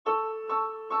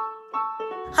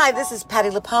Hi, this is Patty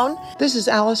Lapone. This is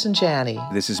Allison Janney.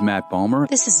 This is Matt Balmer.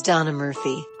 This is Donna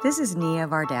Murphy. This is Nia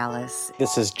Vardalis.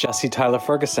 This is Jesse Tyler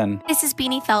Ferguson. This is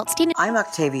Beanie Feldstein. I'm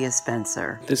Octavia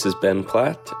Spencer. This is Ben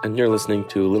Platt, and you're listening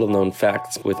to Little Known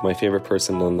Facts with my favorite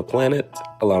person on the planet,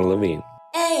 Alana Levine.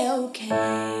 A-OK.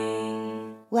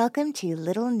 Welcome to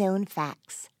Little Known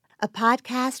Facts, a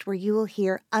podcast where you will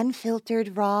hear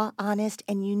unfiltered, raw, honest,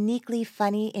 and uniquely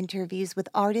funny interviews with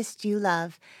artists you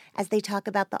love as they talk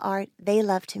about the art they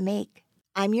love to make.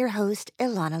 I'm your host,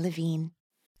 Ilana Levine.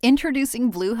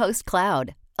 Introducing Bluehost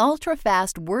Cloud,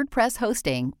 ultra-fast WordPress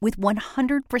hosting with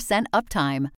 100%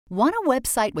 uptime. Want a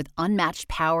website with unmatched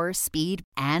power, speed,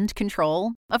 and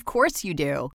control? Of course you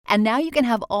do. And now you can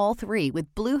have all three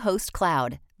with Bluehost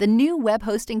Cloud, the new web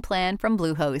hosting plan from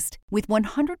Bluehost. With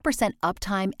 100%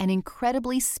 uptime and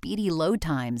incredibly speedy load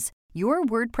times, your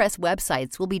WordPress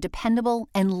websites will be dependable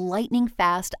and lightning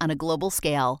fast on a global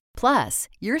scale. Plus,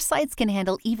 your sites can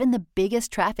handle even the biggest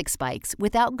traffic spikes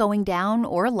without going down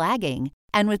or lagging.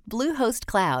 And with Bluehost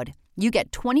Cloud, you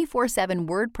get 24/7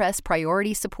 WordPress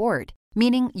priority support,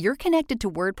 meaning you're connected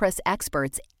to WordPress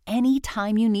experts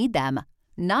anytime you need them.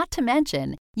 Not to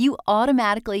mention, you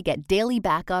automatically get daily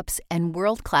backups and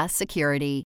world-class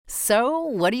security. So,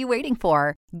 what are you waiting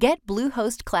for? Get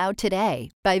Bluehost Cloud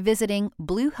today by visiting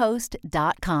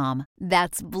Bluehost.com.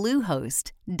 That's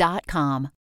Bluehost.com.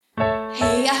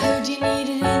 Hey, I heard you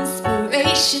needed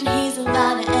inspiration. Here's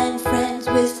Alana and friends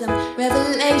with some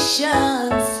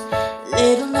revelations.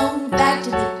 Little known fact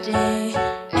of the day.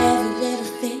 Every little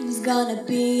thing's gonna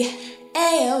be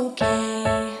A-OK.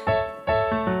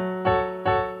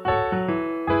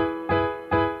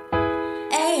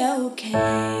 A-OK.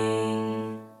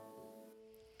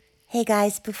 Hey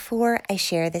guys, before I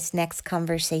share this next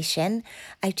conversation,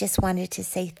 I just wanted to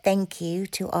say thank you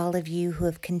to all of you who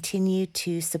have continued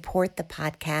to support the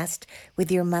podcast with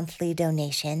your monthly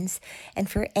donations. And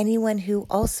for anyone who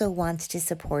also wants to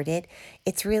support it,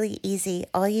 it's really easy.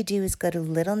 All you do is go to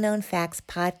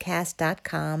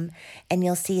littleknownfactspodcast.com and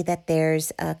you'll see that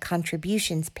there's a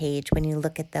contributions page when you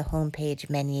look at the homepage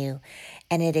menu,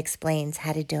 and it explains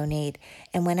how to donate.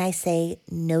 And when I say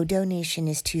no donation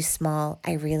is too small,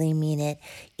 I really mean it.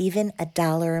 Even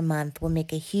 $1 a month will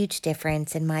make a huge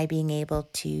difference in my being able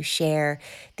to share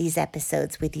these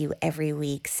episodes with you every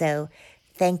week. So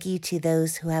thank you to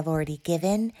those who have already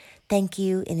given. Thank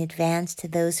you in advance to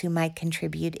those who might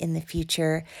contribute in the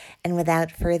future. And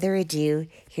without further ado,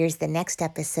 here's the next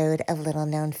episode of Little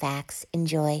Known Facts.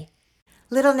 Enjoy.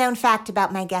 Little known fact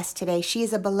about my guest today. She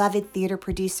is a beloved theater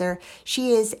producer.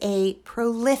 She is a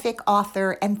prolific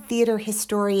author and theater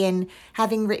historian,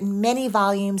 having written many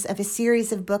volumes of a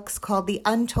series of books called The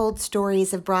Untold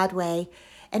Stories of Broadway.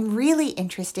 And really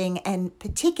interesting and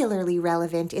particularly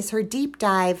relevant is her deep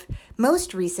dive,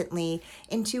 most recently,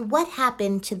 into what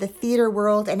happened to the theater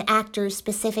world and actors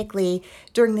specifically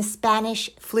during the Spanish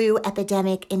flu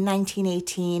epidemic in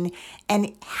 1918,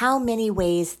 and how many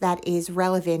ways that is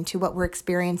relevant to what we're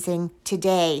experiencing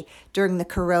today during the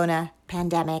corona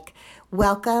pandemic.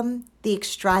 Welcome the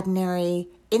extraordinary,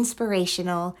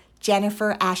 inspirational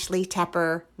Jennifer Ashley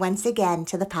Tepper once again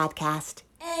to the podcast.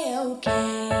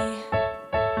 A-OK.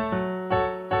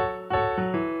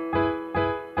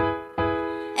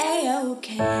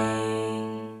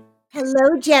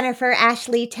 Hello, Jennifer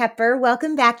Ashley Tepper.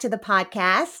 Welcome back to the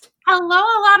podcast. Hello,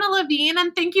 Alana Levine,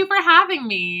 and thank you for having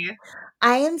me.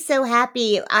 I am so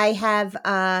happy. I have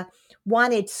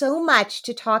wanted so much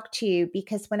to talk to you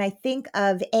because when I think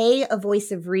of A, a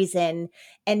voice of reason,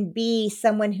 and B,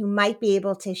 someone who might be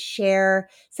able to share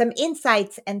some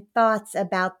insights and thoughts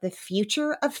about the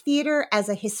future of theater as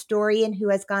a historian who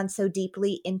has gone so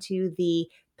deeply into the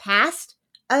past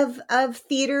of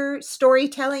theater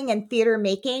storytelling and theater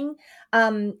making,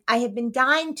 I have been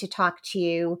dying to talk to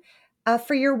you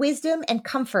for your wisdom and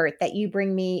comfort that you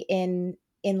bring me in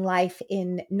life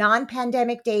in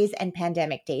non-pandemic days and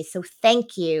pandemic days. So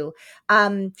thank you.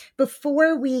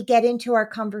 Before we get into our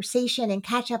conversation and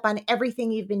catch up on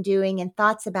everything you've been doing and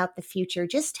thoughts about the future,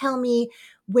 just tell me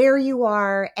where you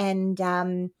are and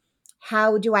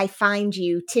how do I find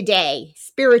you today,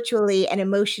 spiritually and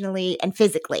emotionally and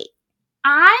physically?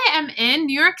 I am in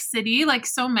New York City, like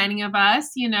so many of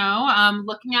us,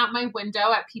 looking out my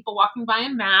window at people walking by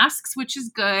in masks, which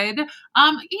is good.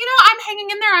 I'm hanging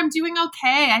in there. I'm doing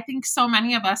okay. I think so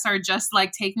many of us are just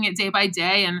like taking it day by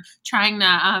day and trying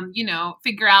to,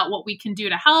 figure out what we can do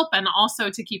to help and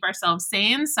also to keep ourselves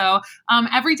sane. So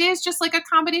every day is just like a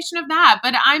combination of that.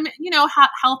 But I'm,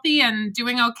 healthy and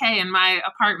doing okay in my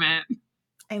apartment.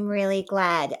 I'm really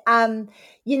glad.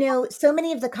 So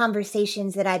many of the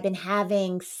conversations that I've been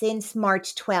having since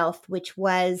March 12th, which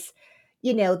was,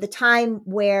 the time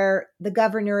where the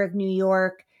governor of New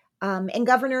York and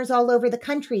governors all over the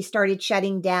country started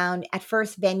shutting down at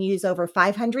first venues over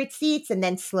 500 seats and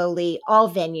then slowly all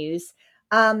venues.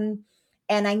 Um,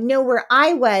 and I know where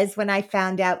I was when I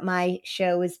found out my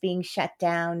show was being shut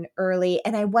down early.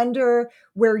 And I wonder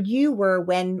where you were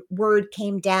when word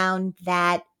came down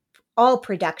that all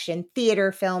production,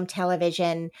 theater, film,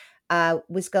 television,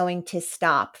 was going to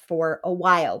stop for a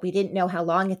while. We didn't know how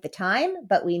long at the time,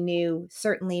 but we knew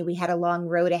certainly we had a long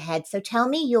road ahead. So tell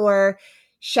me your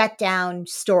shutdown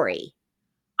story.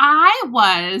 I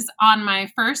was on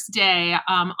my first day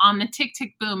on the Tick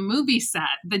Tick Boom movie set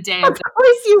the day of Of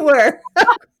course you were.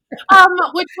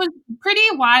 which was pretty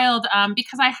wild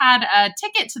because I had a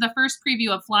ticket to the first preview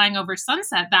of Flying Over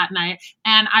Sunset that night,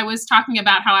 and I was talking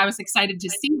about how I was excited to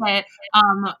see it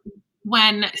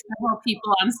when several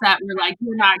people on set were like,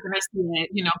 "You're not going to see it,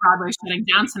 Broadway's shutting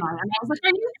down tonight." And I was like, "Are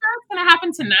you sure it's going to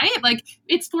happen tonight? Like,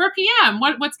 it's 4 p.m.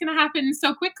 What's going to happen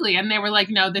so quickly?" And they were like,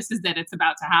 "No, this is it. It's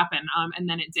about to happen." And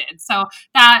then it did. So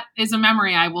that is a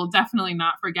memory I will definitely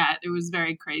not forget. It was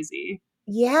very crazy.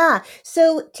 Yeah.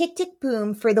 So Tick Tick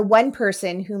Boom, for the one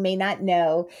person who may not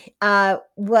know, I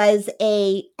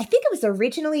think it was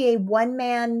originally a one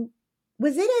man,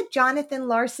 was it a Jonathan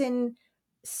Larson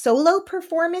solo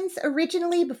performance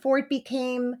originally before it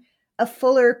became a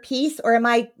fuller piece? Or am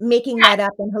I making that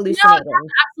up and No, hallucinating?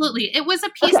 absolutely. It was a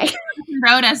piece that Okay. Jonathan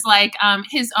wrote as like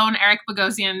his own Eric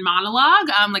Bogosian monologue,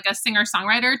 like a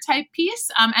singer-songwriter type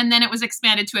piece. And then it was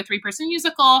expanded to a 3-person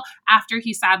musical after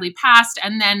he sadly passed.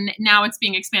 And then now it's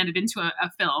being expanded into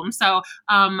a film. So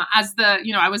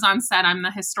I was on set, I'm the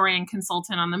historian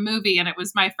consultant on the movie, and it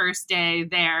was my first day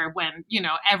there when,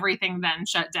 everything then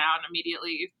shut down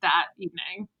immediately that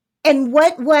evening. And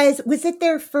was it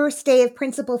their first day of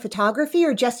principal photography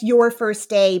or just your first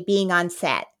day being on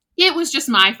set? It was just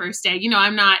my first day.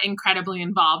 I'm not incredibly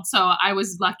involved. So I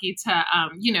was lucky to,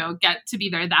 get to be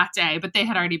there that day, but they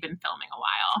had already been filming a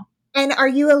while. And are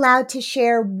you allowed to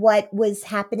share what was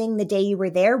happening the day you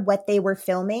were there, what they were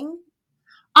filming?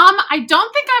 I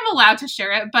don't think I'm allowed to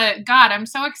share it, but God, I'm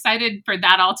so excited for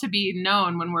that all to be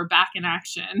known when we're back in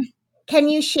action. Can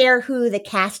you share who the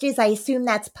cast is? I assume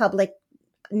that's public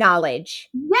knowledge.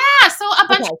 Yeah, so a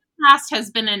bunch of Okay. the cast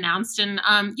has been announced, and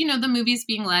the movie's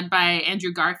being led by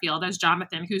Andrew Garfield as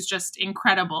Jonathan, who's just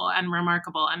incredible and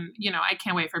remarkable, and I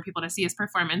can't wait for people to see his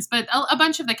performance. But a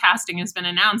bunch of the casting has been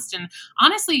announced, and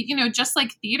honestly, just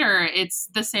like theater, it's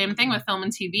the same thing with film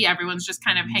and TV. Everyone's just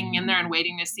kind of hanging in there and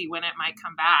waiting to see when it might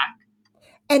come back.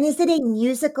 And is it a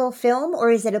musical film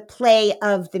or is it a play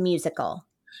of the musical?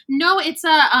 No,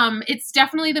 it's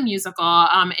definitely the musical.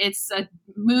 It's a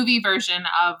movie version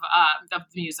of the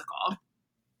musical.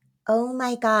 Oh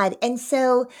my God. And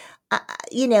so,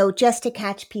 just to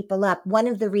catch people up, one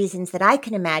of the reasons that I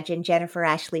can imagine Jennifer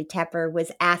Ashley Tepper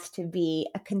was asked to be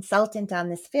a consultant on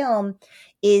this film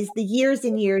is the years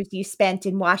and years you spent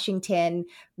in Washington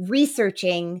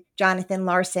researching Jonathan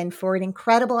Larson for an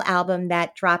incredible album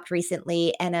that dropped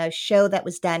recently and a show that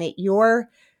was done at your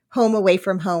home away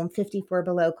from home, 54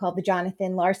 Below, called the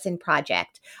Jonathan Larson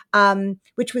Project,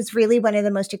 which was really one of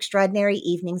the most extraordinary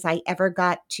evenings I ever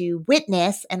got to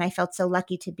witness. And I felt so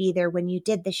lucky to be there when you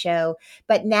did the show.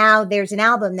 But now there's an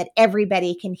album that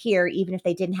everybody can hear, even if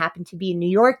they didn't happen to be in New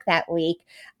York that week.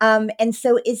 And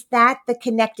so is that the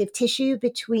connective tissue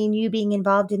between you being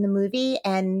involved in the movie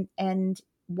and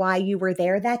why you were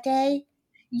there that day?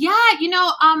 Yeah,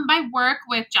 my work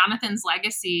with Jonathan's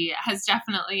legacy has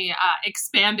definitely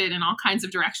expanded in all kinds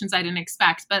of directions I didn't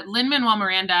expect. But Lin-Manuel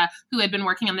Miranda, who had been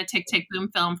working on the Tick Tick Boom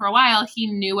film for a while,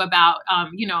 he knew about,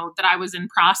 that I was in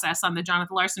process on the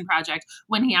Jonathan Larson project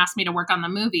when he asked me to work on the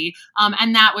movie.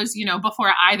 And that was,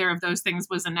 before either of those things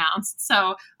was announced.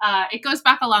 So it goes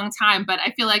back a long time. But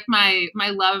I feel like my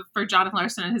love for Jonathan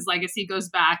Larson and his legacy goes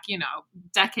back,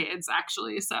 decades,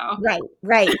 actually. So. Right,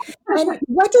 right. And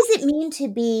what does it mean to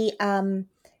be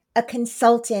a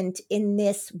consultant in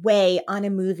this way on a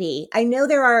movie? I know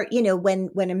there are,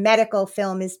 when a medical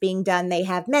film is being done, they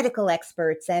have medical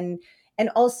experts and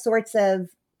all sorts of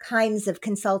kinds of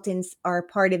consultants are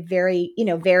part of very,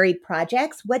 varied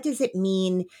projects. What does it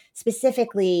mean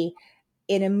specifically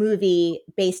in a movie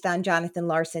based on Jonathan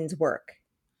Larson's work?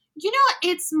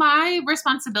 It's my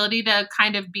responsibility to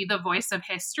kind of be the voice of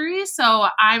history. So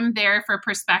I'm there for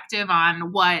perspective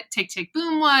on what Tick Tick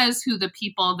Boom was, who the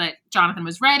people that Jonathan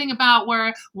was writing about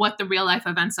were, what the real life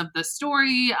events of the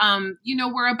story,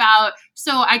 were about.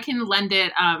 So I can lend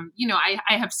it, I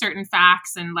have certain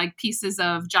facts and like pieces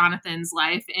of Jonathan's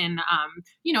life in,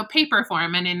 paper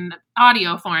form and in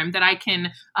audio form that I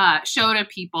can show to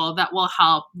people that will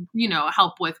help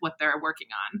with what they're working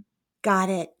on. Got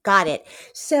it. Got it.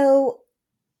 So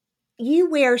you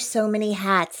wear so many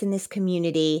hats in this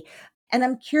community. And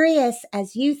I'm curious,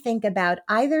 as you think about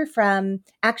either from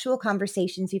actual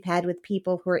conversations you've had with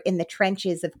people who are in the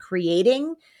trenches of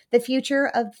creating the future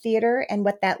of theater and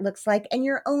what that looks like, and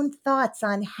your own thoughts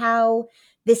on how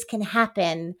this can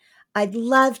happen, I'd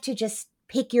love to just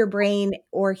pick your brain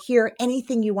or hear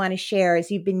anything you want to share as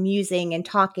you've been musing and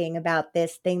talking about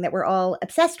this thing that we're all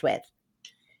obsessed with.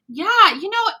 Yeah,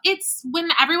 it's when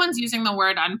everyone's using the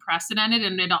word unprecedented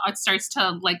and it starts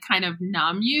to like kind of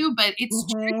numb you, but it's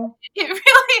true. Mhm.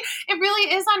 It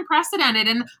really is unprecedented.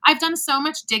 And I've done so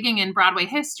much digging in Broadway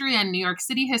history and New York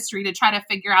City history to try to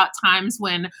figure out times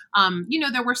when,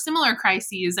 there were similar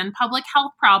crises and public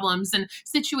health problems and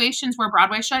situations where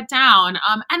Broadway shut down.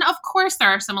 And of course, there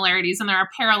are similarities and there are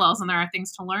parallels and there are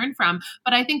things to learn from.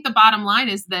 But I think the bottom line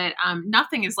is that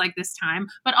nothing is like this time,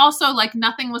 but also like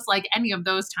nothing was like any of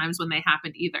those times when they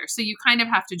happened either. So you kind of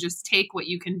have to just take what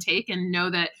you can take and know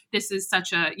that this is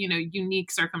such a,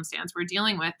 unique circumstance we're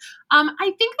dealing with.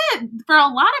 I think that for a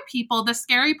lot of people, the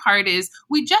scary part is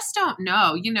we just don't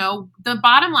know. The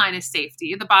bottom line is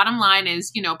safety. The bottom line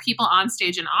is, people on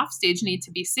stage and off stage need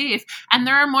to be safe. And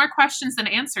there are more questions than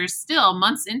answers still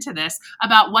months into this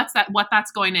about what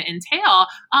that's going to entail.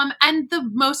 And the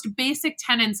most basic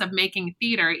tenets of making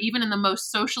theater, even in the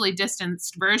most socially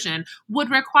distanced version,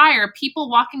 would require people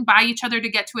walking by each other to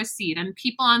get to a seat and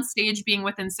people on stage being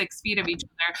within 6 feet of each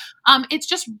other. It's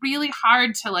just really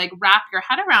hard to like wrap your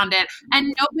head around it.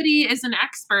 And nobody is an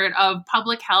expert of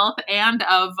public health and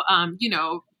of,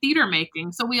 theater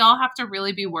making. So we all have to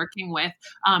really be working with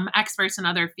experts in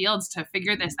other fields to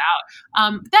figure this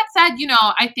out. That said,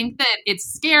 I think that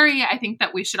it's scary. I think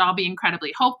that we should all be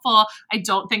incredibly hopeful. I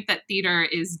don't think that theater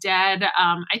is dead.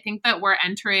 I think that we're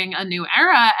entering a new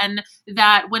era and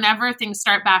that whenever things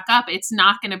start back up, it's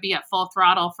not going to be at full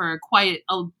throttle for quite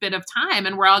a bit of time.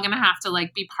 And we're all going to have to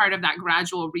like be part of that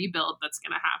gradual rebuild that's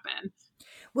going to happen.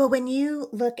 Well, when you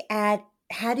look at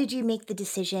how did you make the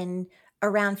decision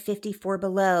around 54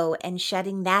 Below and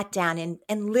shutting that down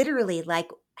and literally like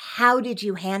how did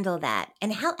you handle that?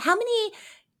 And how many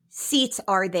seats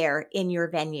are there in your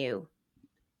venue?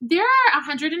 There are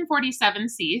 147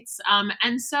 seats.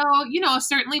 And so,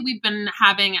 certainly we've been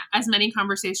having as many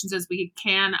conversations as we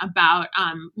can about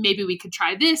maybe we could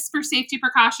try this for safety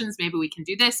precautions. Maybe we can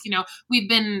do this. We've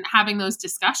been having those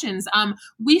discussions.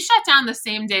 We shut down the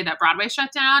same day that Broadway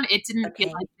shut down. It didn't feel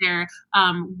like there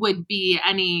would be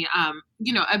any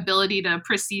ability to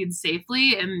proceed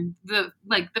safely. And the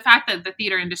fact that the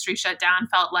theater industry shut down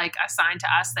felt like a sign to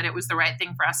us that it was the right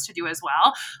thing for us to do as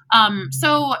well.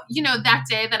 So, that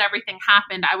day that everything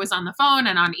happened, I was on the phone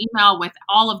and on email with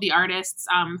all of the artists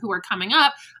who were coming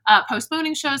up,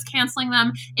 postponing shows, canceling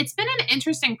them. It's been an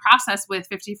interesting process with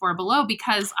 54 Below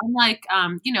because unlike,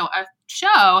 a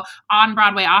show on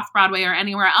Broadway, off Broadway, or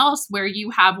anywhere else where you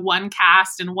have one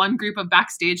cast and one group of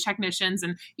backstage technicians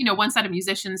and, one set of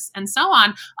musicians and so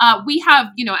on. We have,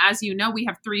 as we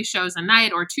have 3 shows a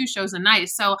night or 2 shows a night.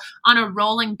 So on a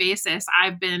rolling basis,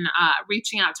 I've been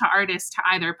reaching out to artists to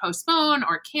either postpone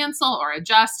or cancel or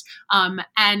adjust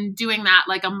and doing that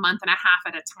like a month and a half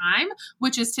at a time,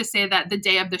 which is to say that the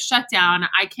day of the shutdown,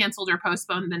 I canceled or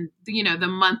postponed the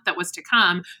month that was to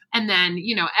come. And then,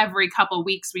 every couple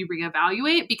weeks we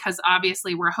reevaluate because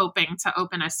obviously we're hoping to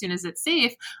open as soon as it's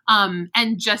safe.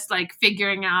 And just like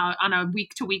figuring out on a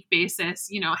week to week basis,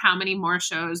 how many more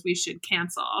shows we should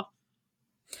cancel.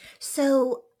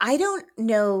 So I don't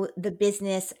know the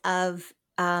business of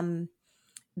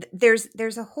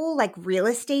there's a whole like real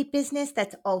estate business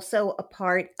that's also a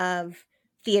part of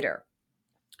theater.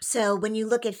 So when you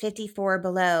look at 54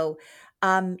 Below,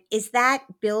 is that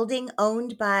building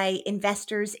owned by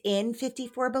investors in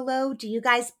 54 Below? Do you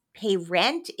guys pay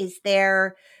rent?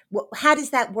 How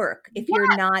does that work if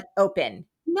you're not open?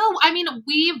 No, I mean,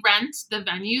 we rent the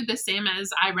venue the same as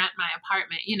I rent my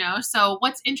apartment, So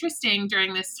what's interesting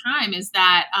during this time is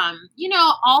that,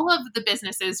 all of the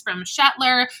businesses from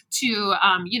Shetler to,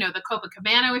 the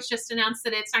Copacabana, which just announced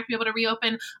that it's not going to be able to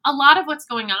reopen. A lot of what's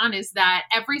going on is that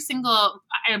I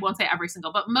won't say every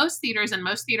single, but most theaters and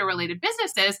most theater related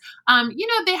businesses,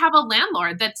 they have a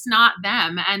landlord that's not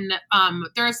them. And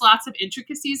there's lots of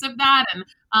intricacies of that. And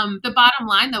the bottom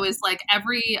line, though, is like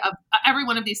every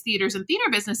one of these theaters and theater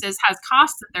businesses has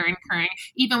costs that they're incurring,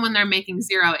 even when they're making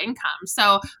zero income.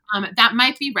 So that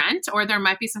might be rent, or there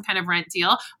might be some kind of rent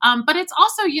deal. But it's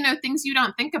also, things you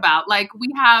don't think about. Like we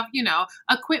have,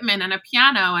 equipment and a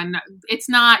piano, and it's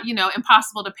not,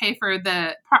 impossible to pay for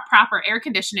the proper air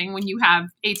conditioning when you have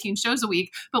 18 shows a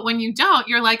week. But when you don't,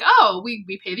 you're like, oh,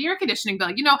 we pay the air conditioning bill.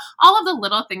 All of the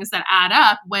little things that add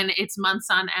up when it's months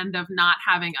on end of not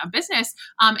having a business,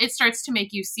 it starts to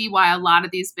make you see why a lot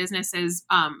of these businesses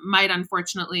might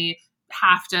unfortunately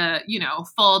have to,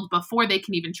 fold before they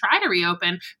can even try to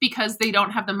reopen, because they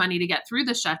don't have the money to get through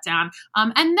the shutdown.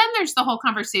 And then there's the whole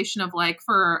conversation of like,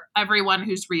 for everyone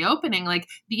who's reopening, like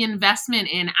the investment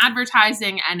in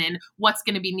advertising and in what's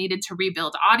going to be needed to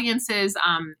rebuild audiences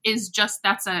is just,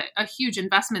 that's a huge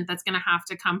investment that's going to have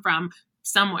to come from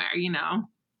somewhere.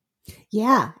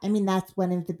 Yeah. I mean, that's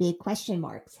one of the big question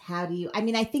marks.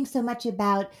 I think so much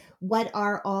about what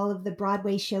are all of the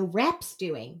Broadway show reps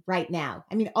doing right now?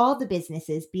 I mean, all the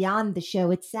businesses beyond the show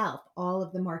itself, all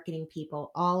of the marketing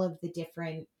people, all of the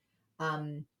different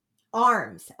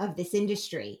arms of this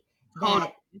industry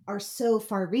that are so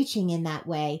far reaching in that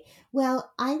way.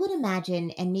 Well, I would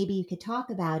imagine, and maybe you could talk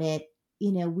about it,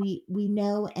 we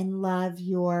know and love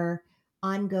your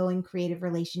ongoing creative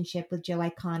relationship with Joe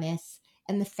Iconis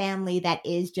and the family that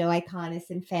is Joe Iconis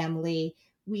and family.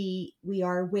 We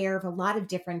are aware of a lot of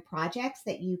different projects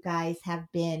that you guys have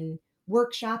been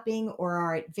workshopping or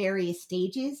are at various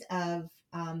stages of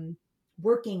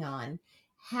working on.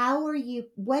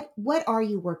 What are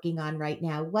you working on right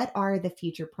now? What are the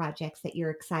future projects that you're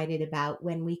excited about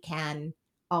when we can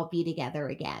all be together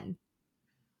again?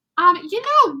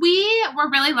 We were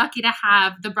really lucky to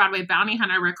have the Broadway Bounty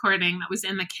Hunter recording that was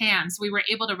in the can. So we were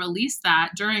able to release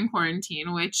that during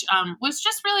quarantine, which was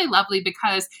just really lovely,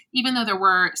 because even though there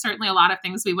were certainly a lot of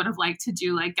things we would have liked to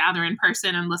do, like gather in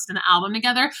person and listen to the album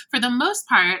together, for the most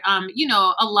part,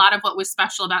 a lot of what was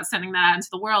special about sending that out into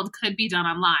the world could be done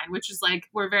online, which is like,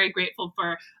 we're very grateful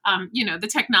for, the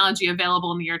technology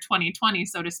available in the year 2020,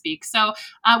 so to speak. So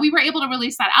we were able to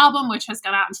release that album, which has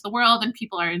gone out into the world and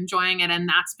people are enjoying it. And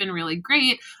that's been really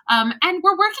great. And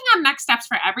we're working on next steps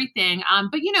for everything.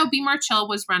 But Be More Chill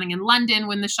was running in London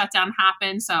when the shutdown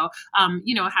happened. So,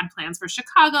 had plans for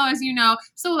Chicago, as you know.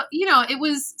 So, it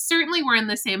was certainly, we're in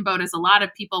the same boat as a lot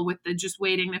of people with the just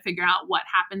waiting to figure out what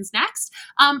happens next.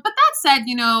 But that said,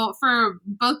 for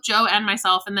both Joe and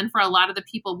myself, and then for a lot of the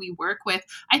people we work with,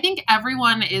 I think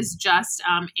everyone is just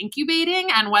incubating.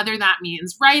 And whether that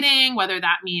means writing, whether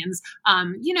that means,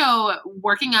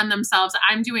 working on themselves.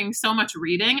 I'm doing so much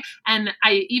reading. And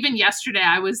even yesterday,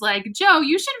 I was like, Joe,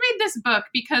 you should read this book,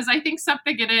 because I think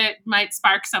something in it might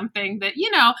spark something that,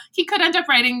 he could end up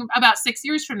writing about 6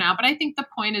 years from now. But I think the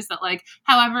point is that, like,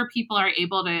 however people are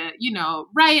able to,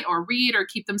 write or read or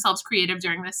keep themselves creative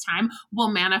during this time will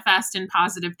manifest in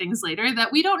positive things later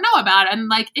that we don't know about. And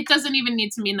like, it doesn't even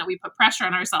need to mean that we put pressure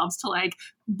on ourselves to like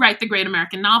write the great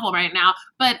American novel right now.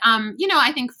 But,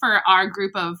 I think for our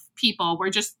group of people, we're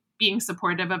just being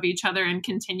supportive of each other and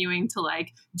continuing to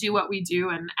like do what we do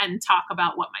and talk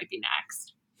about what might be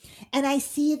next. And I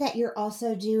see that you're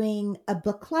also doing a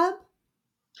book club.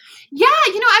 Yeah,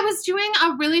 I was doing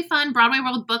a really fun Broadway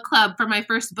World book club for my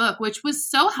first book, which was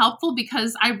so helpful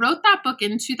because I wrote that book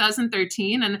in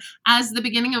 2013. And as the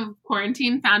beginning of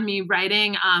quarantine found me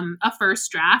writing a first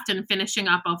draft and finishing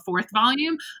up a fourth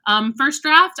volume, first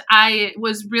draft, I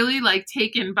was really like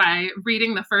taken by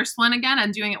reading the first one again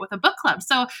and doing it with a book club.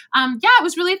 So it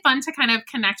was really fun to kind of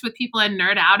connect with people and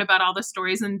nerd out about all the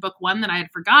stories in book one that I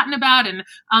had forgotten about. And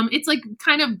it's like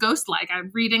kind of ghost-like. I'm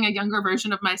reading a younger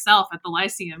version of myself at the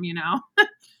Lyceum,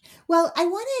 Well,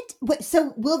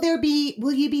 so will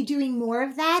you be doing more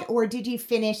of that, or did you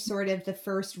finish sort of the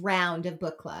first round of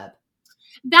book club?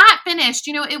 That finished,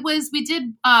 we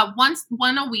did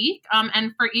one a week,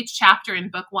 and for each chapter in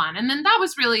book one. And then that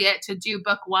was really it to do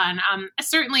book one.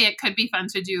 Certainly it could be fun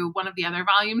to do one of the other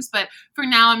volumes, but for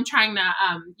now I'm trying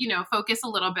to, focus a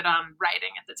little bit on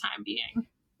writing at the time being.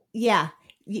 Yeah.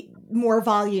 More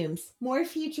volumes, more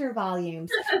future volumes.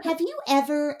 Have you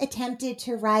ever attempted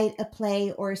to write a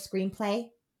play or a screenplay?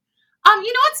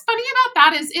 What's funny about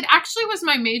that is it actually was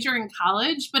my major in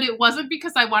college, but it wasn't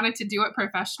because I wanted to do it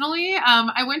professionally.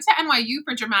 I went to NYU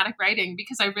for dramatic writing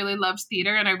because I really loved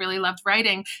theater and I really loved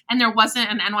writing. And there wasn't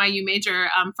an NYU major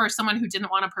for someone who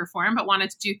didn't want to perform but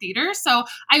wanted to do theater. So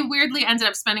I weirdly ended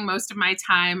up spending most of my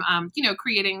time,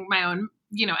 creating my own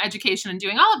education and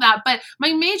doing all of that. But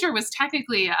my major was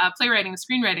technically playwriting and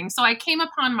screenwriting. So I came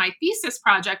upon my thesis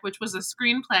project, which was a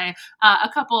screenplay a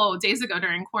couple days ago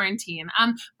during quarantine.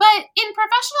 But in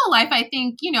professional life, I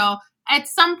think, at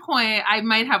some point I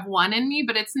might have one in me,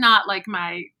 but it's not like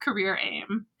my career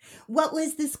aim. What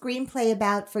was the screenplay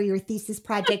about for your thesis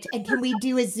project? And can we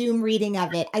do a Zoom reading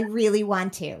of it? I really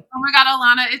want to. Oh my God,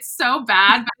 Alana, it's so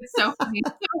bad, but it's so funny.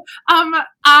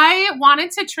 I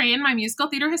wanted to train my musical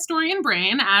theater historian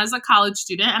brain as a college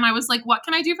student. And I was like, what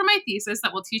can I do for my thesis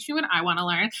that will teach me what I want to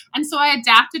learn? And so I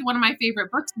adapted one of my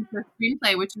favorite books into a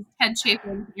screenplay, which is Ted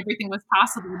Chapin's Everything Was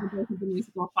Possible, the book of the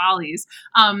musical follies.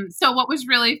 So what was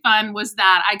really fun was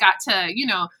that I got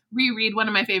to, reread one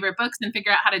of my favorite books and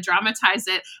figure out how to dramatize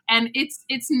it. And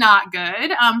it's not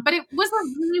good. But it was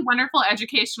a really wonderful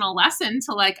educational lesson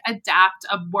to like adapt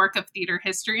a work of theater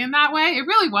history in that way. It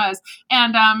really was.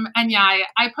 And yeah,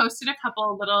 I posted a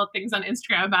couple little things on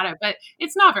Instagram about it, but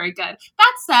it's not very good.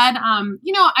 That said,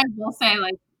 I will say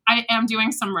like I am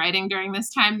doing some writing during this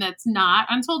time that's not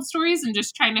untold stories and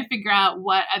just trying to figure out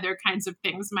what other kinds of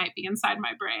things might be inside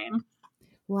my brain.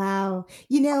 Wow.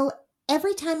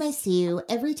 Every time I see you,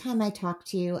 every time I talk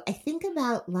to you, I think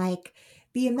about like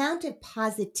the amount of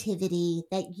positivity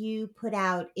that you put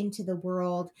out into the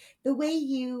world, the way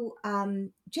you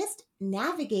just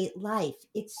navigate life.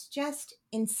 It's just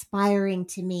inspiring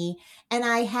to me. And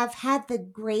I have had the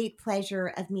great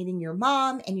pleasure of meeting your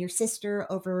mom and your sister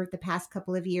over the past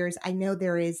couple of years. I know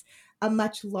there is a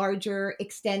much larger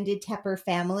extended Tepper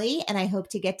family, and I hope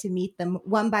to get to meet them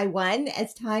one by one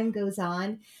as time goes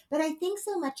on. But I think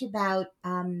so much about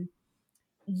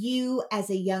you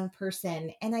as a young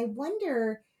person. And I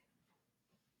wonder,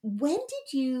 when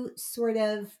did you sort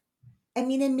of, and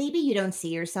maybe you don't see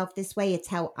yourself this way, it's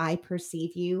how I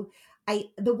perceive you.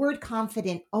 The word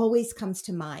confident always comes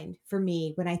to mind for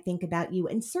me when I think about you,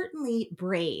 and certainly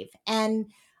brave. And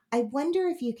I wonder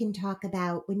if you can talk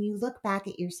about, when you look back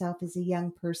at yourself as a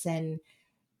young person,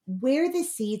 where the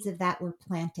seeds of that were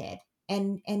planted.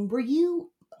 And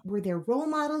were there role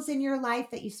models in your life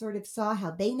that you sort of saw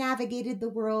how they navigated the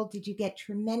world? Did you get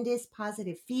tremendous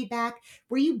positive feedback?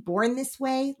 Were you born this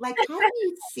way? Like, how do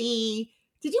you see,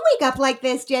 did you wake up like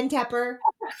this, Jen Tepper?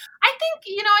 I think,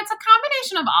 it's a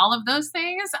combination of all of those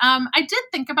things. I did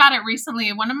think about it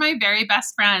recently. One of my very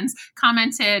best friends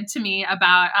commented to me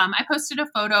about, I posted a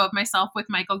photo of myself with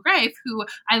Michael Grafe, who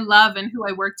I love and who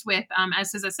I worked with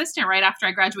as his assistant right after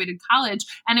I graduated college.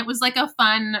 And it was like a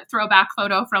fun throwback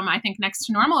photo from, I think, Next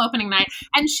to Normal opening night.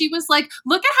 And she was like,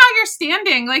 look at how you're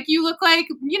standing. Like, you look like,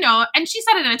 and she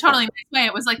said it in a totally nice way.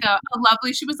 It was like a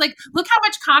lovely, she was like, look how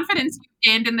much confidence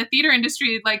you gained in the theater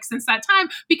industry, like since that time,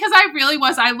 because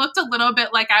I looked a little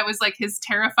bit like I was like his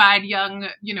terrified young,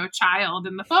 child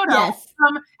in the photo. Yes.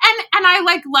 And I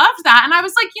like loved that. And I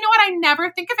was like, you know what? I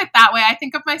never think of it that way. I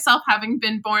think of myself having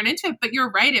been born into it, but you're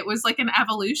right. It was like an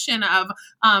evolution of,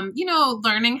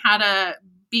 learning how to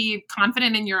be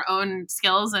confident in your own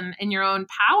skills and in your own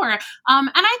power.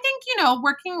 And I think,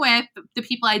 working with the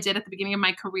people I did at the beginning of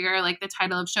my career, like the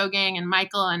Title of Show Gang and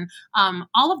Michael and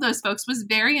all of those folks, was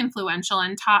very influential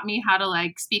and taught me how to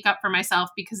like speak up for myself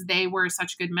because they were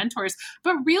such good mentors.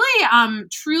 But really,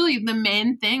 truly the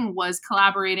main thing was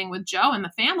collaborating with Joe and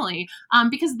the family,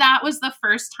 because that was the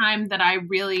first time that I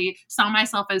really saw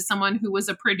myself as someone who was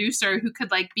a producer who could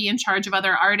like be in charge of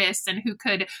other artists and who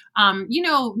could,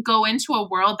 go into a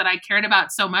world that I cared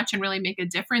about so much and really make a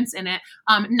difference in it.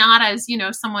 Not as,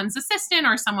 someone's assistant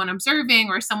or someone observing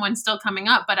or someone still coming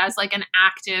up, but as like an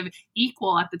active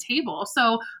equal at the table.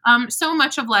 So, so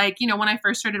much of like, when I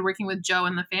first started working with Joe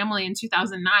and the family in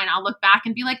 2009, I'll look back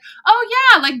and be like, oh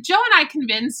yeah, like Joe and I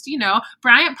convinced,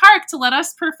 Bryant Park to let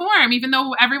us perform, even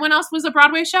though everyone else was a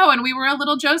Broadway show and we were a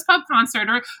little Joe's Pub concert,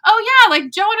 or, oh yeah,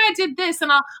 like Joe and I did this.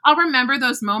 And I'll remember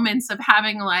those moments of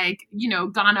having like,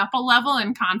 gone up a level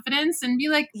in confidence and be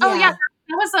like, oh yeah,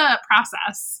 that was a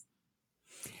process.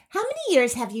 How many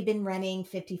years have you been running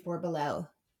 54 Below?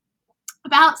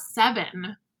 About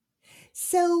 7.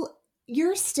 So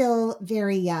you're still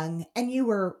very young and you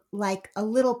were like a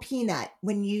little peanut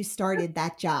when you started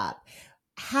that job.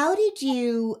 How did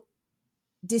you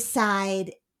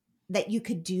decide that you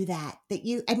could do that?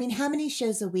 How many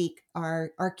shows a week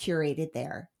are curated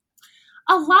there?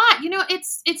 A lot.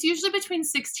 It's usually between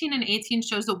 16 and 18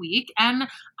 shows a week. And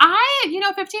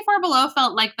I, 54 Below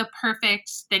felt like the perfect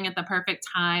thing at the perfect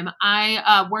time.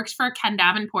 I worked for Ken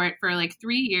Davenport for like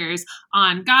 3 years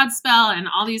on Godspell and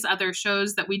all these other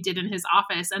shows that we did in his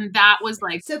office. And that was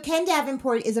like... So Ken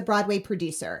Davenport is a Broadway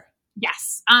producer.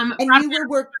 Yes. And Broadway, you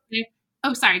were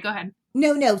Oh, sorry. Go ahead.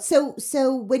 No.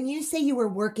 So when you say you were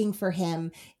working for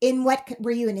him,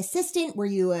 were you an assistant? Were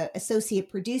you an associate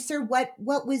producer? What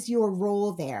was your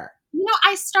role there?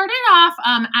 I started off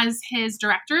as his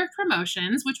director of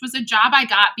promotions, which was a job I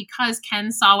got because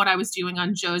Ken saw what I was doing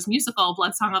on Joe's musical,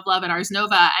 Blood Song of Love at Ars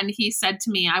Nova. And he said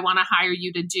to me, I want to hire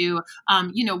you to do,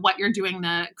 what you're doing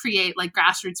to create like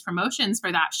grassroots promotions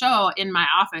for that show in my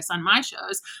office on my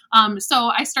shows.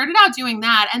 So I started out doing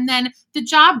that. And then the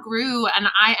job grew and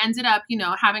I ended up,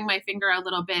 having my finger a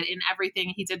little bit in everything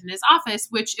he did in his office,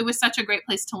 which it was such a great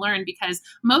place to learn because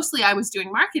mostly I was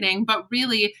doing marketing, but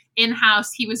really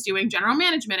in-house he was doing general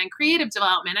management and creative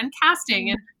development and casting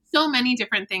and so many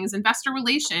different things, investor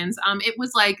relations. It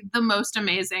was like the most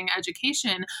amazing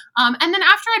education. And then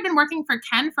after I'd been working for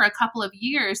Ken for a couple of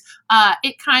years,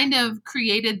 it kind of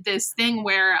created this thing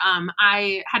where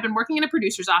I had been working in a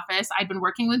producer's office. I'd been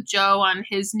working with Joe on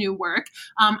his new work.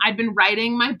 I'd been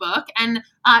writing my book, and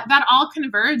that all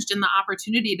converged in the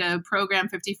opportunity to program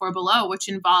 54 Below, which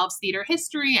involves theater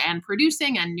history and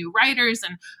producing and new writers.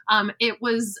 And it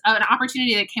was an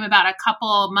opportunity that came about a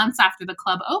couple months after the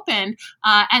club opened.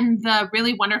 And the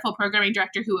really wonderful programming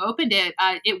director who opened it,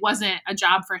 it wasn't a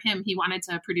job for him. He wanted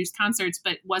to produce concerts,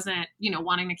 but wasn't,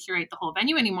 wanting to curate the whole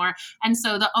venue anymore. And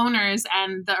so the owners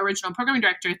and the original programming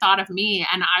director thought of me,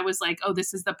 and I was like, oh,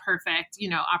 this is the perfect,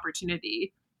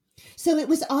 opportunity. So it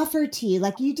was offered to you,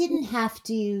 like you didn't have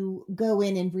to go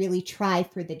in and really try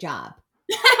for the job.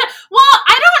 Well,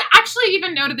 I don't actually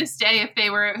even know to this day if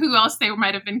who else they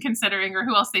might have been considering or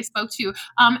who else they spoke to.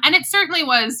 And it certainly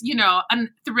was, a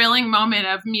thrilling moment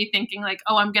of me thinking like,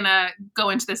 oh, I'm going to go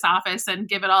into this office and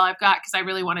give it all I've got because I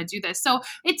really want to do this. So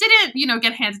it didn't,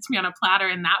 get handed to me on a platter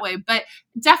in that way, but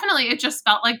definitely it just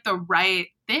felt like the right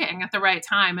thing at the right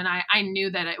time. And I knew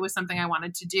that it was something I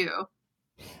wanted to do.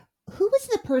 Who was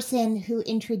the person who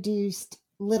introduced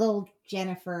little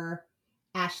Jennifer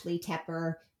Ashley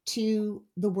Tepper to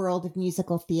the world of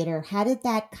musical theater? How did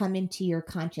that come into your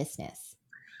consciousness?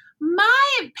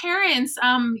 My parents,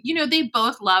 they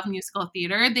both love musical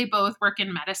theater. They both work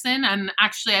in medicine. And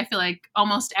actually, I feel like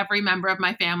almost every member of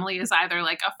my family is either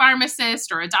like a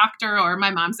pharmacist or a doctor, or my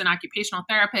mom's an occupational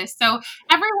therapist. So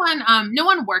everyone, no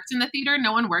one worked in the theater,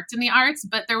 no one worked in the arts,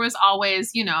 but there was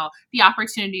always, the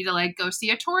opportunity to like go see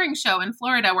a touring show in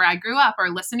Florida where I grew up or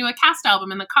listen to a cast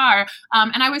album in the car.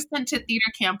 And I was sent to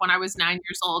theater camp when I was 9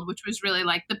 years old, which was really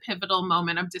like the pivotal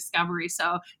moment of discovery.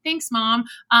 So thanks, Mom.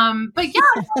 But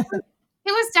yeah,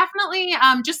 it was definitely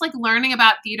just like learning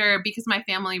about theater because my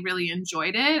family really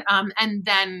enjoyed it. And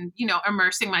then,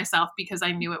 immersing myself because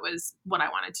I knew it was what I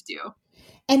wanted to do.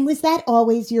 And was that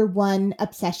always your one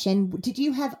obsession? Did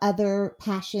you have other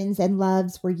passions and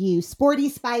loves? Were you sporty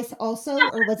spice also,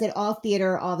 or was it all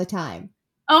theater all the time?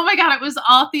 Oh my God, it was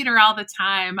all theater all the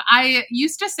time. I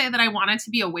used to say that I wanted to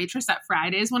be a waitress at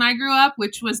Fridays when I grew up,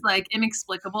 which was like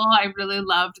inexplicable. I really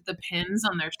loved the pins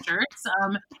on their shirts.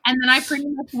 And then I pretty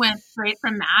much went straight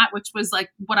from that, which was like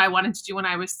what I wanted to do when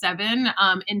I was 7,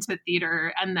 into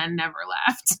theater and then never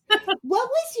left. What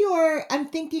was I'm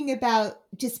thinking about,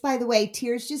 just by the way,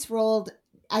 tears just rolled.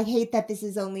 I hate that this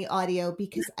is only audio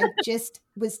because I just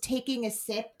was taking a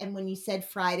sip. And when you said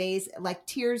Fridays, like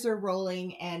tears are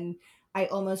rolling and I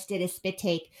almost did a spit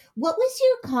take. What was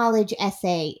your college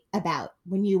essay about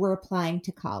when you were applying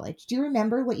to college? Do you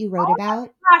remember what you wrote about?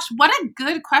 Gosh, what a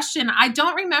good question. I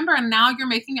don't remember. And now I'm going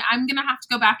to have to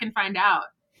go back and find out.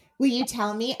 Will you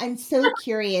tell me? I'm so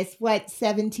curious what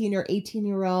 17 or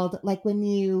 18-year-old, like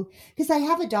because I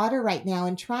have a daughter right now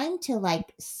and trying to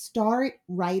like start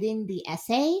writing the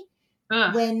essay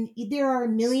when there are a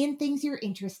million things you're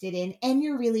interested in and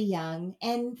you're really young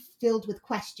and filled with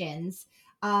questions.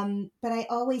 But I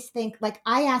always think, like,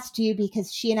 I asked you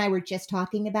because she and I were just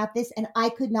talking about this and I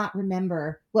could not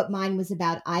remember what mine was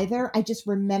about either. I just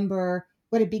remember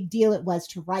what a big deal it was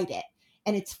to write it.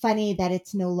 And it's funny that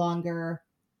it's no longer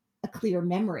a clear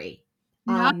memory.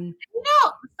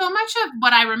 So much of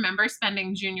what I remember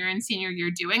spending junior and senior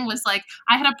year doing was like,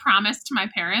 I had a promise to my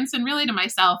parents and really to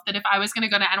myself that if I was going to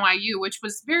go to NYU, which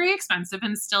was very expensive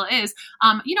and still is,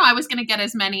 I was going to get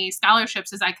as many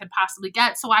scholarships as I could possibly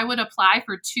get. So I would apply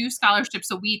for 2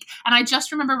 scholarships a week. And I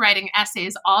just remember writing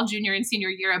essays all junior and senior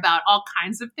year about all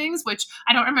kinds of things, which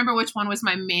I don't remember which one was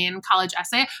my main college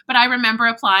essay, but I remember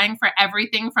applying for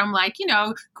everything from like,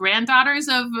 granddaughters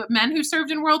of men who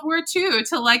served in World War II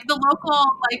to like the local,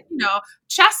 like,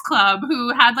 chess club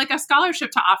who had like a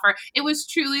scholarship to offer. It was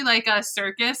truly like a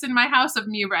circus in my house of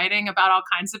me writing about all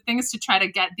kinds of things to try to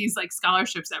get these like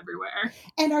scholarships everywhere.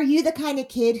 And are you the kind of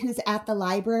kid who's at the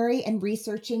library and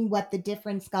researching what the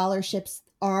different scholarships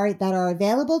are that are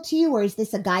available to you? Or is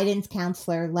this a guidance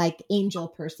counselor like Angel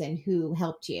person who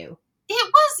helped you?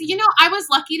 It was, I was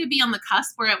lucky to be on the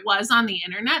cusp where it was on the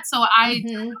internet. So I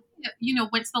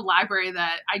went to the library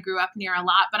that I grew up near a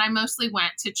lot, but I mostly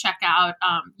went to check out,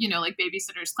 like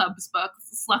Babysitters Club's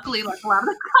books. Luckily, like a lot of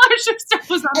the scholarship stuff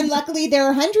was on. And luckily there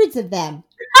are hundreds of them.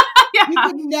 Yeah. You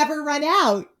could never run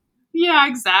out. Yeah,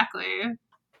 exactly.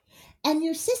 And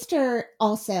your sister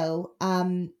also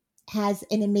has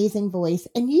an amazing voice,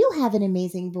 and you have an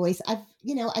amazing voice.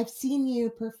 I've seen you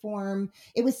perform.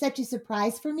 It was such a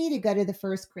surprise for me to go to the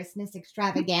first Christmas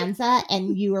extravaganza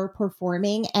and you were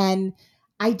performing, and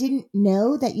I didn't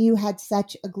know that you had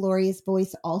such a glorious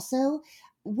voice also.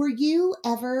 Were you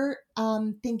ever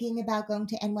thinking about going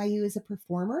to NYU as a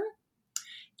performer?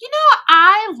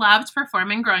 I loved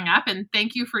performing growing up, and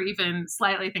thank you for even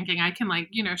slightly thinking I can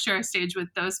share a stage with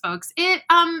those folks. It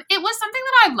was something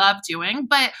that I loved doing,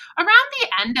 but around the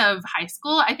end of high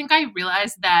school, I think I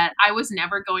realized that I was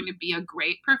never going to be a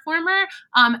great performer.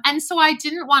 And so I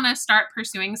didn't want to start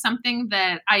pursuing something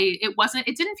that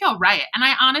it didn't feel right. And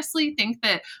I honestly think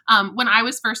that when I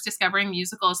was first discovering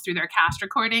musicals through their cast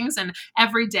recordings, and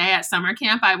every day at summer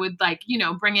camp, I would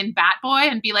bring in Bat Boy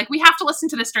and be like, we have to listen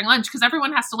to this during lunch because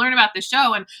everyone has to learn about the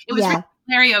show. And it was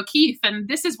Larry O'Keefe, and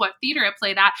this is what theater it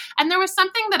played at. And there was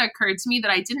something that occurred to me that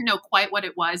I didn't know quite what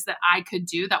it was that I could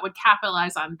do that would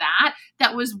capitalize on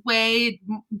that was way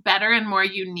better and more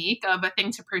unique of a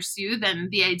thing to pursue than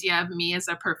the idea of me as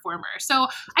a performer. So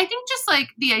I think just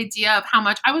the idea of how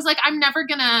much I was I'm never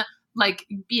gonna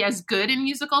be as good in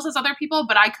musicals as other people,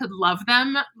 but I could love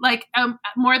them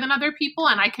more than other people,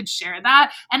 and I could share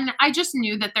that. And I just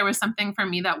knew that there was something for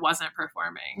me that wasn't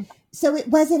performing. So it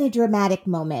wasn't a dramatic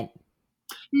moment.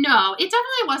 No, it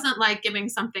definitely wasn't giving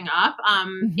something up.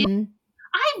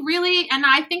 And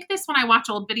I think this when I watch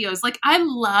old videos, I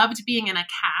loved being in a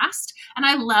cast, and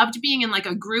I loved being in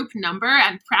a group number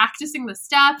and practicing the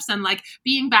steps and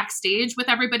being backstage with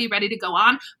everybody ready to go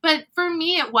on. But for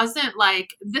me, it wasn't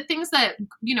the things that,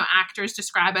 actors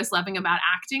describe as loving about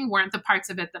acting weren't the parts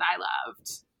of it that I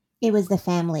loved. It was the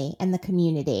family and the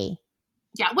community.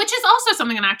 Yeah, which is also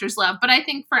something that actors love. But I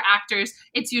think for actors,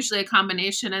 it's usually a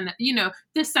combination. And,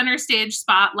 the center stage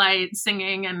spotlight,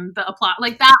 singing, and the applause,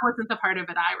 that wasn't the part of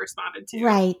it I responded to.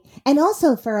 Right. And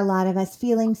also for a lot of us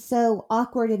feeling so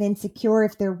awkward and insecure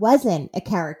if there wasn't a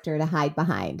character to hide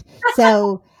behind.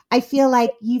 So I feel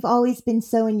like you've always been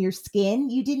so in your skin.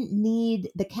 You didn't need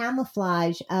the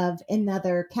camouflage of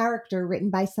another character written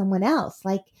by someone else.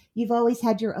 You've always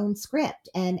had your own script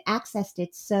and accessed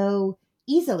it so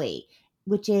easily,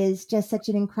 which is just such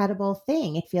an incredible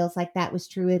thing. It feels like that was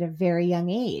true at a very young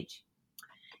age.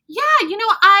 Yeah,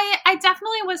 I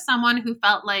definitely was someone who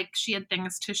felt like she had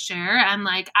things to share. And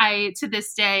to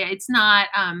this day, it's not,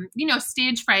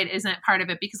 stage fright isn't part of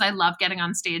it, because I love getting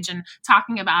on stage and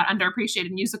talking about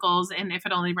underappreciated musicals and If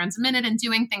It Only Runs a Minute and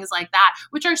doing things like that,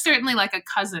 which are certainly a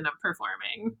cousin of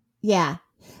performing. Yeah.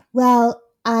 Well,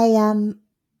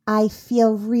 I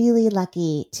feel really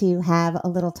lucky to have a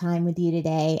little time with you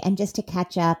today and just to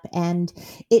catch up. And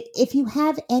if you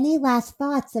have any last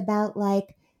thoughts about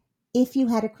if you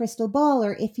had a crystal ball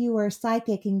or if you were a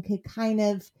psychic and could kind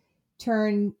of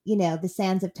turn, the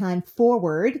sands of time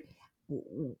forward,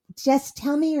 just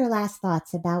tell me your last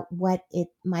thoughts about what it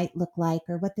might look like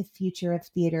or what the future of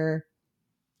theater,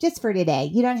 just for today.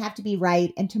 You don't have to be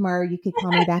right. And tomorrow you could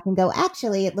call me back and go,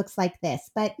 actually, it looks like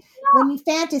this. But when you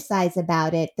fantasize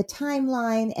about it, the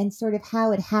timeline and sort of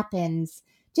how it happens,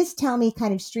 just tell me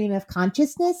kind of stream of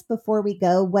consciousness before we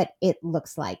go what it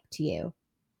looks like to you.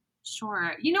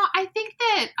 Sure. I think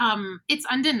that it's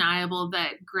undeniable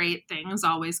that great things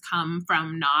always come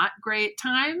from not great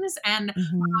times. And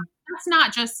that's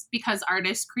not just because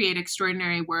artists create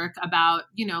extraordinary work about,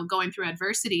 going through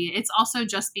adversity. It's also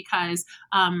just because,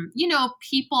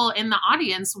 people in the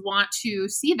audience want to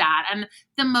see that. And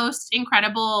the most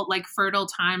incredible, fertile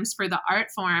times for the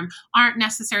art form aren't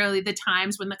necessarily the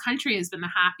times when the country has been the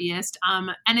happiest.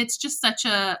 And it's just such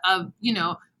a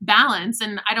balance.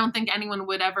 And I don't think anyone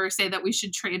would ever say that we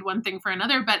should trade one thing for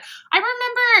another. But I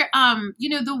remember,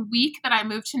 the week that I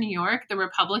moved to New York, the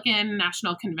Republican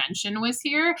National Convention was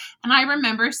here. And I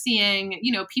remember seeing,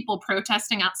 people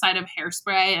protesting outside of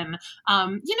Hairspray, and,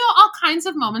 all kinds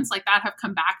of moments like that have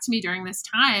come back to me during this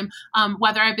time,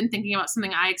 whether I've been thinking about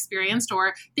something I experienced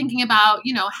or thinking about,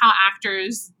 how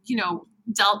actors,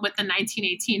 dealt with the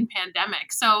 1918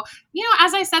 pandemic. So,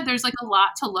 as I said, there's like a lot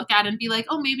to look at and be like,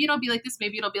 oh, maybe it'll be like this,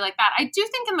 maybe it'll be like that. I do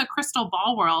think in the crystal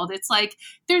ball world, it's like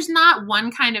there's not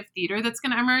one kind of theater that's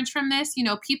going to emerge from this.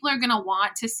 People are going to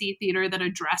want to see theater that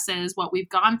addresses what we've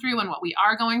gone through and what we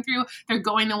are going through. They're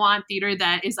going to want theater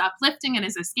that is uplifting and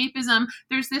is escapism.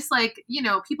 There's this like,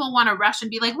 people want to rush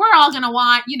and be like, we're all going to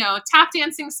want, tap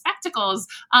dancing spectacles,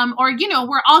 or,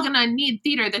 we're all going to need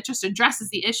theater that just addresses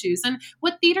the issues. And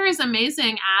what theater is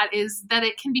amazing at is that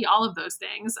it can be all of those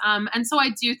things. And so I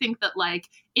do think that like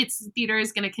theater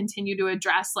is going to continue to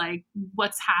address like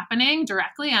what's happening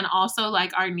directly and also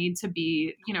like our need to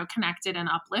be, connected and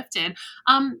uplifted.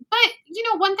 But,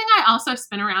 one thing I also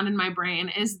spin around in my brain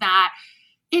is that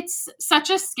it's such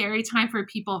a scary time for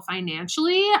people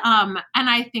financially. And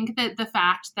I think that the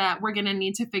fact that we're going to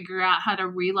need to figure out how to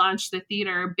relaunch the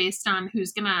theater based on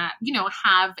who's going to,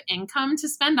 have income to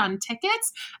spend on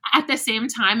tickets at the same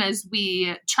time as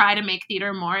we try to make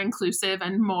theater more inclusive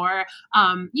and more,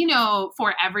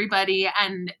 for everybody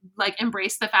and like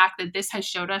embrace the fact that this has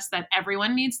showed us that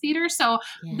everyone needs theater. So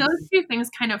those two things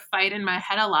kind of fight in my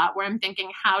head a lot where I'm thinking,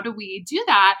 how do we do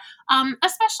that?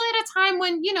 Especially at a time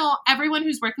when, everyone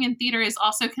who's working in theater is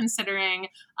also considering,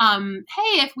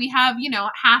 hey, if we have,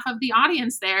 half of the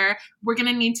audience there, we're going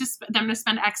to need them to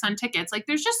spend X on tickets. Like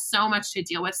there's just so much to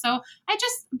deal with. So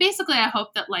I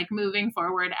hope that like moving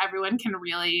forward, everyone can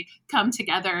really come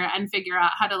together and figure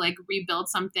out how to like rebuild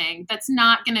something that's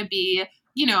not going to be,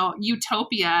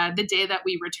 utopia the day that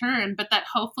we return, but that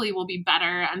hopefully will be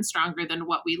better and stronger than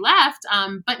what we left,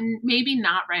 but maybe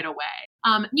not right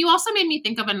away. You also made me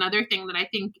think of another thing that I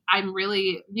think I'm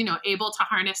really, able to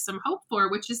harness some hope for,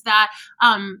 which is that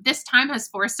this time has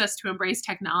forced us to embrace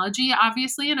technology,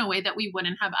 obviously, in a way that we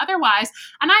wouldn't have otherwise.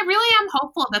 And I really am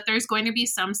hopeful that there's going to be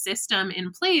some system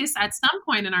in place at some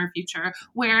point in our future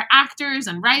where actors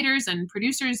and writers and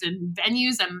producers and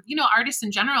venues and, artists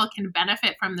in general can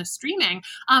benefit from the streaming.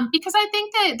 Because I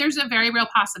think that there's a very real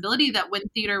possibility that when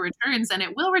theater returns, and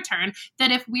it will return,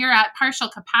 that if we're at partial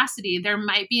capacity, there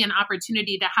might be an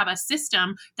opportunity to have a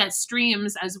system that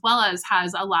streams as well as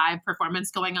has a live performance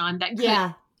going on that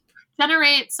could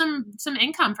generate some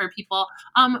income for people.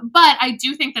 But I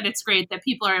do think that it's great that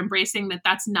people are embracing that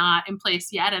that's not in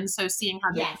place yet. And so seeing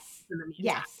how they in the meantime.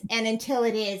 Yes. And until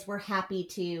it is, we're happy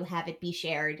to have it be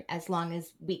shared as long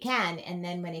as we can. And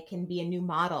then when it can be a new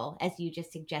model, as you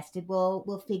just suggested,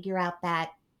 we'll figure out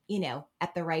that,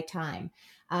 at the right time.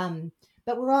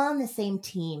 But we're all on the same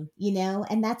team,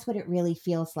 and that's what it really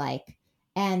feels like.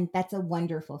 And that's a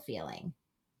wonderful feeling.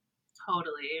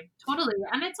 Totally.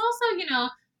 And it's also,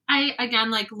 I,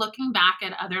 again, like looking back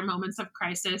at other moments of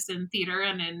crisis in theater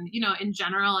and in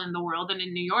general in the world and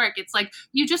in New York, it's like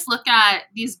you just look at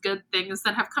these good things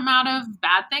that have come out of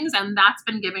bad things. And that's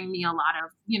been giving me a lot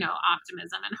of,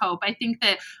 optimism and hope. I think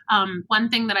that one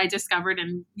thing that I discovered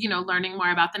in, learning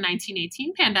more about the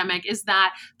 1918 pandemic is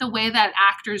that the way that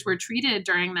actors were treated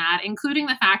during that, including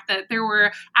the fact that there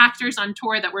were actors on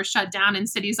tour that were shut down in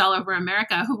cities all over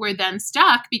America who were then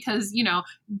stuck because,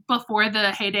 before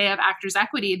the heyday of Actors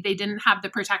Equity, they didn't have the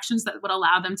protections that would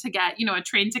allow them to get, a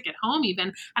train ticket home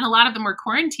even. And a lot of them were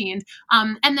quarantined.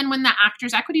 And then when the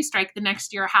Actors Equity strike the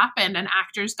next year happened and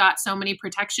actors got so many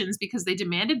protections because they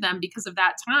demanded them because of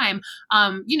that time,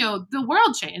 the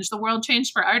world changed. The world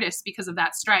changed for artists because of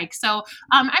that strike. So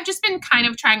I've just been kind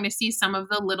of trying to see some of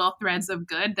the little threads of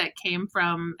good that came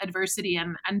from adversity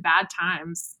and bad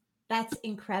times. That's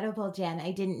incredible, Jen.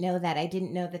 I didn't know that. I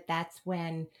didn't know that that's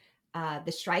when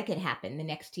the strike had happened the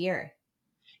next year.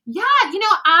 Yeah,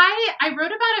 I wrote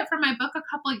about it for my book a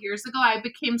couple of years ago. I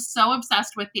became so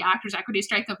obsessed with the Actors Equity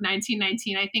Strike of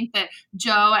 1919. I think that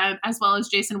Joe, as well as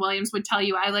Jason Williams, would tell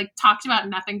you I talked about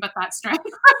nothing but that strike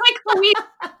for a week.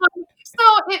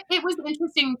 So it was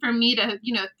interesting for me to,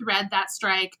 thread that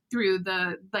strike through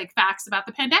the facts about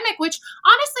the pandemic, which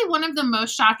honestly, one of the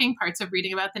most shocking parts of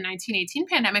reading about the 1918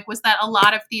 pandemic was that a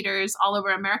lot of theaters all over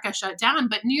America shut down,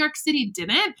 but New York City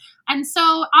didn't. And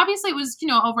so obviously it was,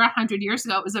 over 100 years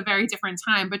ago, it was a very different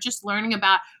time, but just learning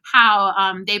about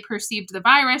how they perceived the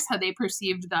virus, how they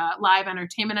perceived the live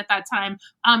entertainment at that time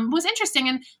was interesting.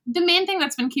 And the main thing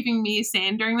that's been keeping me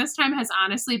sane during this time has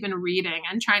honestly been reading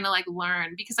and trying to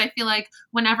learn, because I feel like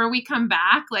whenever we come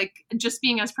back, just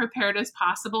being as prepared as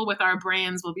possible with our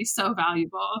brains will be so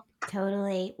valuable.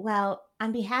 Totally. Well,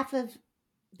 on behalf of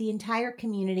the entire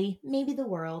community, maybe the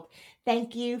world,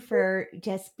 thank you for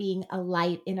just being a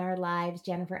light in our lives,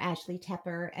 Jennifer Ashley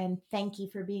Tepper, and thank you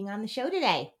for being on the show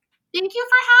today. Thank you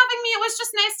for having me. It was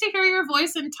just nice to hear your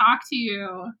voice and talk to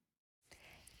you.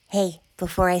 Hey,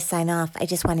 before I sign off, I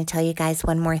just want to tell you guys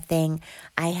one more thing.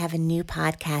 I have a new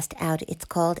podcast out. It's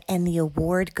called And the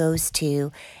Award Goes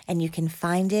To, and you can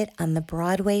find it on the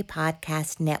Broadway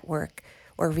Podcast Network,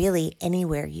 or really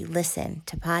anywhere you listen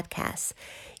to podcasts.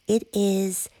 It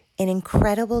is an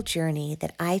incredible journey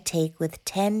that I take with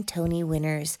 10 Tony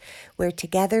winners, where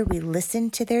together we listen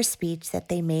to their speech that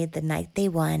they made the night they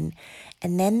won,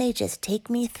 and then they just take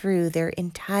me through their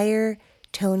entire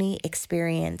Tony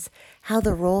experience, how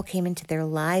the role came into their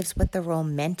lives, what the role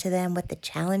meant to them, what the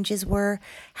challenges were,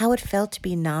 how it felt to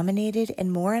be nominated,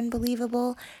 and more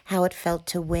unbelievable, how it felt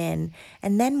to win,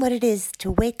 and then what it is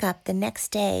to wake up the next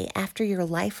day after your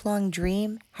lifelong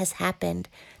dream has happened.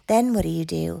 Then what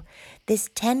do? This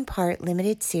 10-part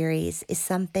limited series is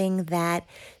something that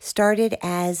started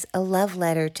as a love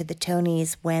letter to the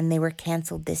Tonys when they were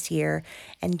canceled this year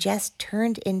and just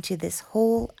turned into this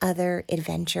whole other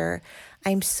adventure.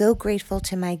 I'm so grateful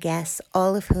to my guests,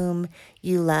 all of whom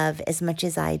you love as much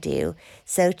as I do.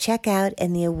 So check out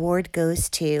And the Award Goes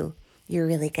To. You're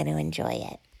really going to enjoy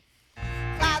it.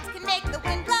 Clouds can make the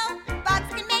wind blow,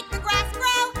 bugs can make the grass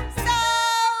grow. So,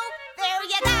 there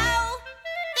you go.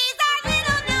 These are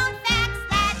little known facts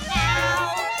that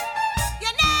now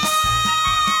you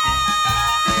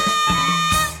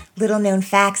know. Little Known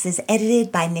Facts is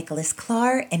edited by Nicholas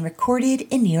Clark and recorded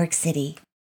in New York City.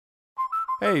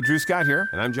 Hey, Drew Scott here,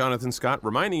 and I'm Jonathan Scott,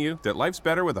 reminding you that life's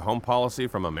better with a home policy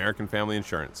from American Family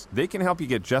Insurance. They can help you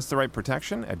get just the right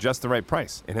protection at just the right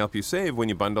price and help you save when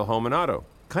you bundle home and auto.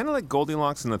 Kind of like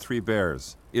Goldilocks and the Three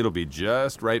Bears. It'll be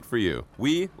just right for you.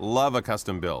 We love a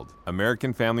custom build.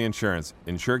 American Family Insurance.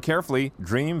 Insure carefully,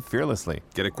 dream fearlessly.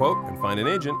 Get a quote and find an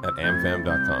agent at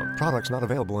amfam.com. Products not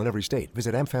available in every state.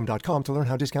 Visit amfam.com to learn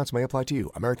how discounts may apply to you.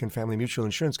 American Family Mutual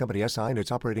Insurance Company SI and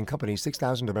its operating company,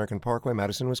 6000 American Parkway,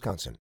 Madison, Wisconsin.